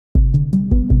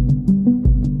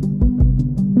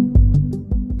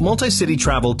Multi-city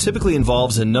travel typically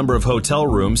involves a number of hotel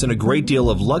rooms and a great deal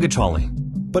of luggage hauling.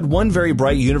 But one very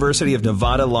bright University of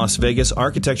Nevada, Las Vegas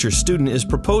architecture student is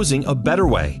proposing a better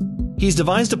way. He's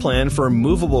devised a plan for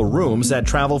movable rooms that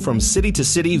travel from city to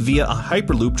city via a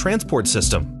Hyperloop transport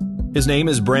system. His name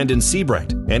is Brandon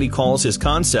Siebrecht, and he calls his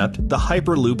concept the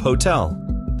Hyperloop Hotel.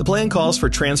 The plan calls for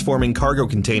transforming cargo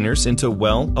containers into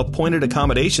well-appointed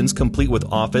accommodations complete with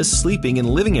office, sleeping, and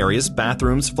living areas,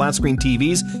 bathrooms, flat-screen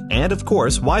TVs, and of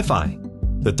course, Wi-Fi.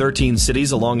 The 13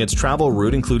 cities along its travel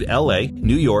route include LA,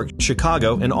 New York,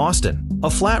 Chicago, and Austin.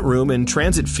 A flat room and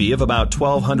transit fee of about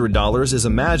 $1,200 is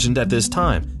imagined at this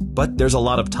time, but there's a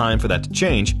lot of time for that to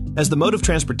change, as the mode of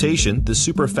transportation, the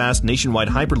super-fast nationwide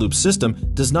Hyperloop system,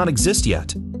 does not exist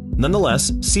yet.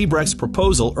 Nonetheless, Siebrecht's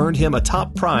proposal earned him a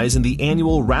top prize in the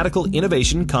annual Radical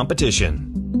Innovation Competition.